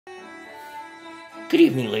Good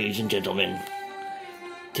evening, ladies and gentlemen.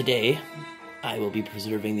 Today, I will be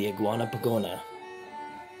preserving the Pogona,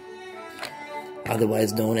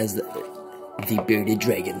 otherwise known as the bearded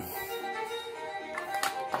dragon.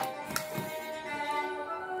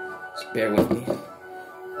 Just bear with me.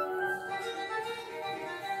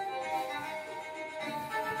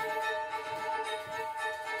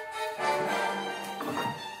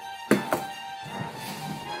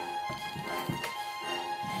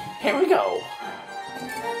 Here we go.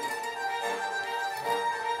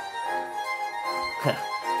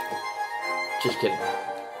 Just kidding.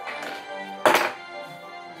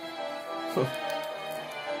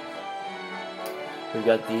 We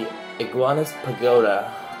got the Iguanus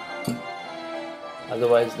Pogona,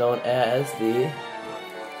 otherwise known as the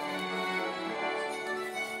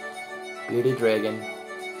bearded dragon.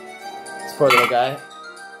 This poor little guy.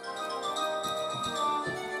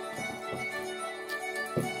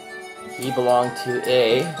 He belonged to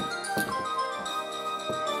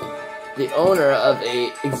the owner of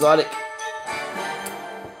a exotic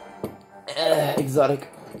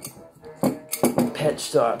pet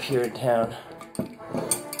shop here in town.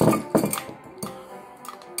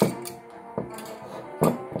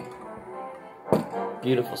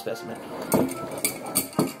 Beautiful specimen.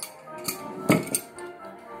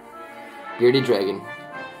 Bearded dragon.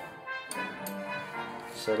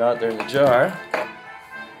 Set out there in the jar.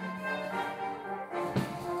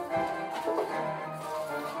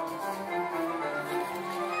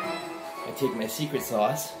 I take my secret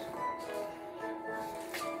sauce.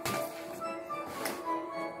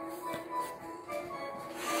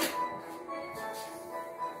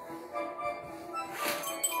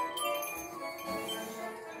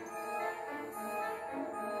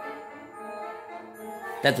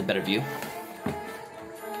 That's a better view.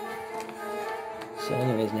 So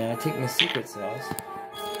anyways, now I take my secret sauce.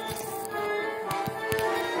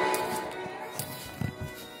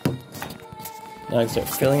 Now I can start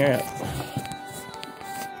filling her up.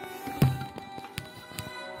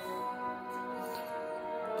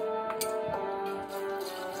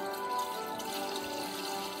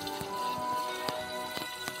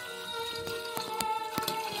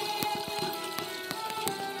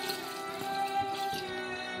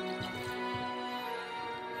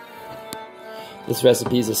 This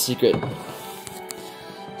recipe is a secret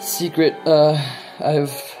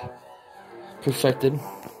I've perfected.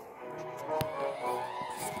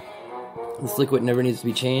 This liquid never needs to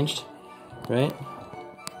be changed, right?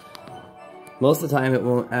 Most of the time it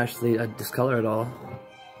won't actually discolor at all,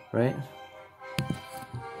 right?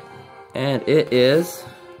 And it is,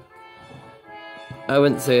 I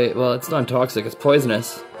wouldn't say, well, it's non-toxic, it's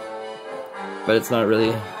poisonous, but it's not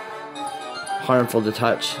really harmful to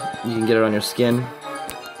touch. You can get it on your skin.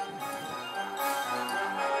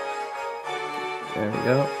 There we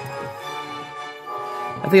go.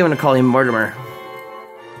 I think I'm gonna call him Mortimer.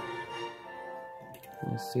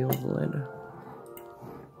 Can you seal the lid?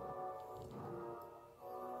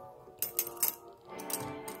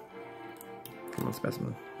 Come on,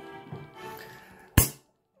 specimen.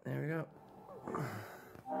 There we go.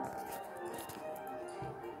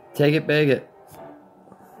 Take it, bag it.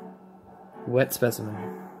 Wet specimen.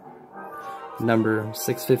 Number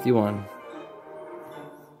 651.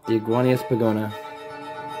 The Iguanus Pogona,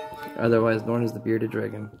 otherwise known as the bearded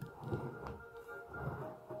dragon.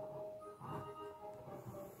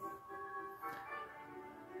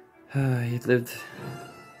 He lived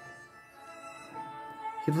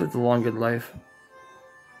a long, good life.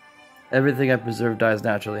 Everything I preserve dies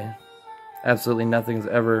naturally. Absolutely nothing's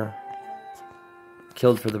ever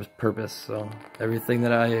killed for the purpose, so everything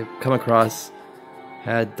that I come across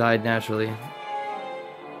had died naturally.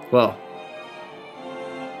 Well,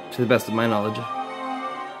 to the best of my knowledge.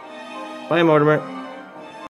 Bye, Mortimer.